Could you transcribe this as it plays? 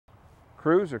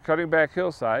Crews are cutting back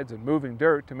hillsides and moving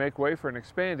dirt to make way for an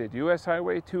expanded U.S.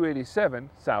 Highway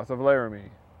 287 south of Laramie.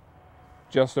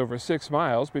 Just over 6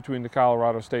 miles between the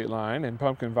Colorado state line and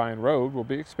Pumpkin Vine Road will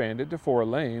be expanded to 4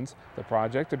 lanes. The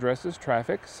project addresses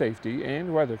traffic, safety,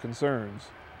 and weather concerns.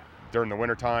 During the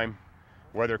wintertime,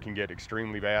 weather can get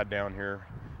extremely bad down here.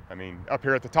 I mean, up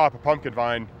here at the top of Pumpkin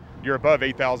Vine, you're above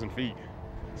 8,000 feet.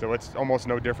 So it's almost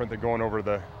no different than going over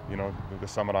the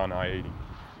summit on I-80.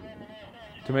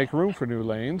 To make room for new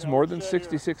lanes, more than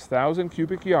 66,000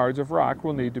 cubic yards of rock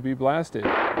will need to be blasted.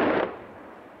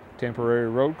 Temporary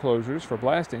road closures for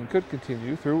blasting could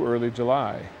continue through early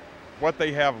July. What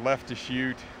they have left to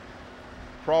shoot,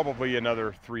 probably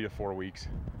another 3 to 4 weeks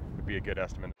would be a good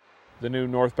estimate. The new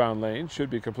northbound lane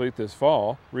should be complete this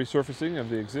fall. Resurfacing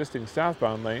of the existing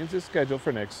southbound lanes is scheduled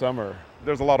for next summer.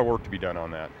 There's a lot of work to be done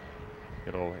on that.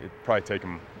 It'll probably take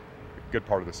them a good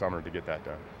part of the summer to get that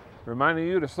done. Reminding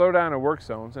you to slow down in work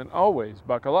zones and always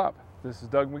buckle up. This is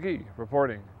Doug McGee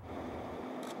reporting.